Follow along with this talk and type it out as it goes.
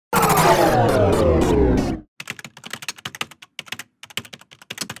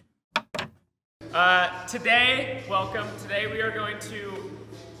Welcome. Today we are going to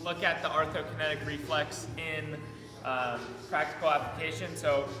look at the Arthrokinetic reflex in practical application.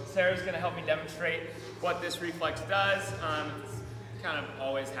 So Sarah's going to help me demonstrate what this reflex does. It's kind of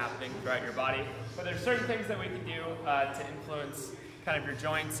always happening throughout your body, but there's certain things that we can do to influence kind of your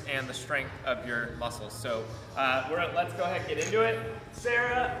joints and the strength of your muscles. So let's go ahead and get into it.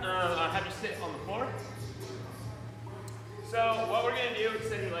 Sarah, I'll have you sit on the floor. So what we're going to do,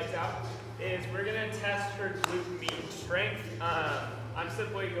 extend your legs out, is we're going to test her glute med strength. I'm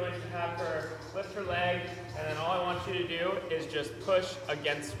simply going to have her lift her leg, and then all I want you to do is just push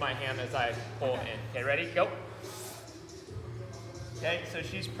against my hand as I pull in. Okay, ready? Go. Okay, so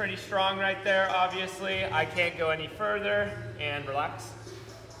she's pretty strong right there, obviously. I can't go any further, and relax.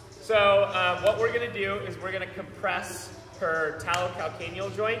 So what we're going to do is we're going to compress her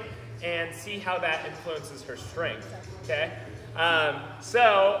talocalcaneal joint and see how that influences her strength, okay?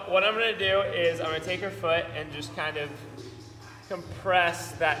 So what I'm going to do is I'm going to take her foot and just kind of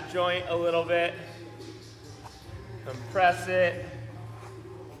compress that joint a little bit. Compress it.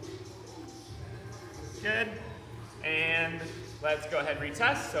 Good. And let's go ahead and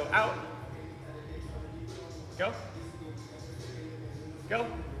retest. So out. Go. Go.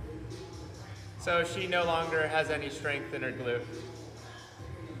 So she no longer has any strength in her glute.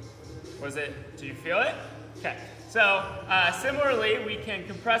 Do you feel it? Okay. So similarly, we can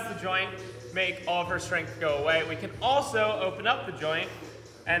compress the joint, make all of her strength go away. We can also open up the joint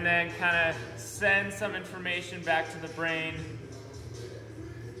and then kind of send some information back to the brain,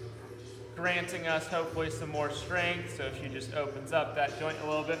 granting us hopefully some more strength. So if she just opens up that joint a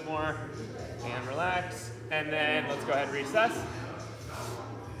little bit more and relax, and then let's go ahead and recess.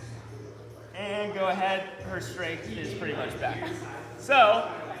 And go ahead, her strength is pretty much back. So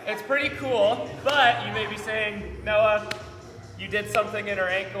it's pretty cool, but you may be saying, Noah, you did something in her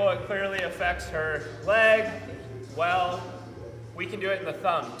ankle, it clearly affects her leg. Well, we can do it in the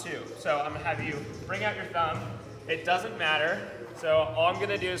thumb too. So I'm gonna have you bring out your thumb. It doesn't matter. So all I'm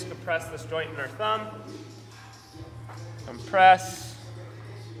gonna do is compress this joint in her thumb. Compress.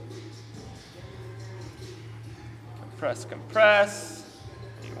 Compress, compress.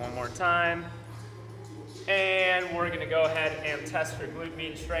 One more time. And we're gonna go ahead and test her glute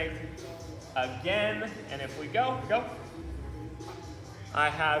med strength again. And if we go, I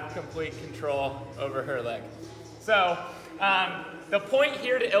have complete control over her leg. So the point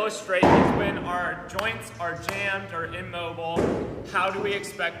here to illustrate is when our joints are jammed or immobile, how do we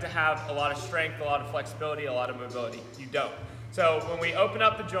expect to have a lot of strength, a lot of flexibility, a lot of mobility? You don't. So when we open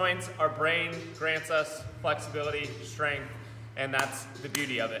up the joints, our brain grants us flexibility, strength, and that's the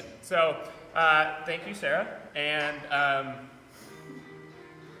beauty of it. So thank you, Sarah. And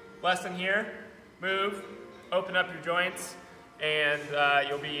lesson here, move, open up your joints, and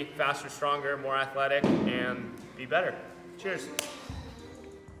you'll be faster, stronger, more athletic, and be better. Cheers.